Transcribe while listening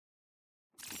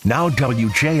Now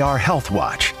WJR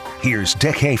Healthwatch. Here's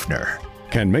Dick Haefner.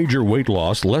 Can major weight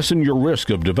loss lessen your risk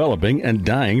of developing and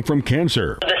dying from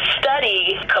cancer? The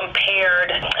study compared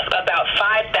about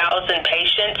 5,000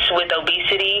 patients with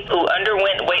obesity who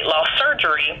underwent weight loss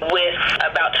surgery with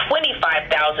about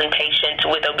 25,000 patients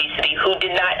with obesity who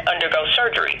did not undergo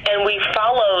surgery. And we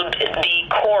followed the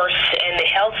course and the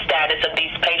health status of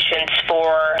these patients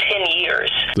for 10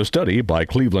 years. The study by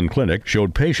Cleveland Clinic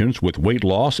showed patients with weight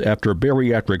loss after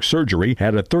bariatric surgery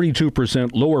had a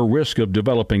 32% lower risk of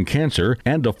developing cancer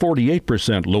and a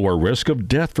 48% lower risk of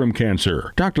death from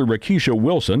cancer. Dr. Rickesha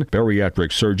Wilson,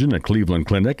 bariatric surgeon at Cleveland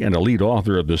Clinic and a lead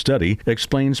author of the study,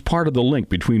 explains part of the link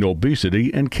between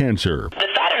obesity and cancer. The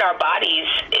fat in our bodies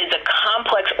is a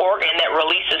complex organ that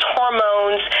releases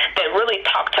hormones that really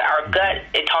talk to our gut,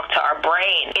 it talks to our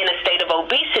brain. In a state of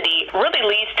obesity, really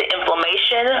leads to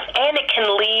inflammation, and it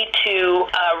can lead to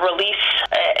release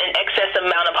an excess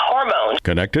amount of hormones.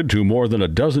 Connected to more than a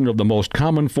dozen of the most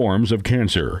common forms of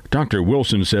cancer. Dr.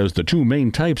 Wilson says the two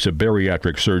main types of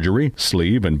bariatric surgery,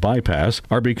 sleeve and bypass,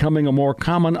 are becoming a more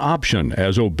common option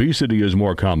as obesity is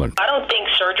more common. I don't think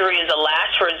surgery is a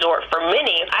last resort for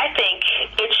many. I think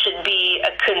it should be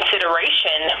a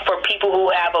consideration for people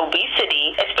who have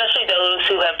obesity, especially those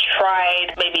who have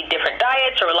tried maybe different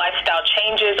diets or lifestyle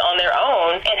changes on their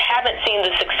own and haven't seen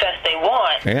the success they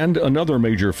want. And another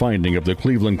major finding of the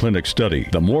Cleveland Clinic study,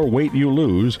 the more weight you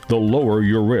lose, the lower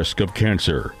your risk of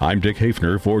cancer. I'm Dick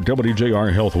Haefner for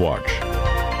WJR Healthwatch.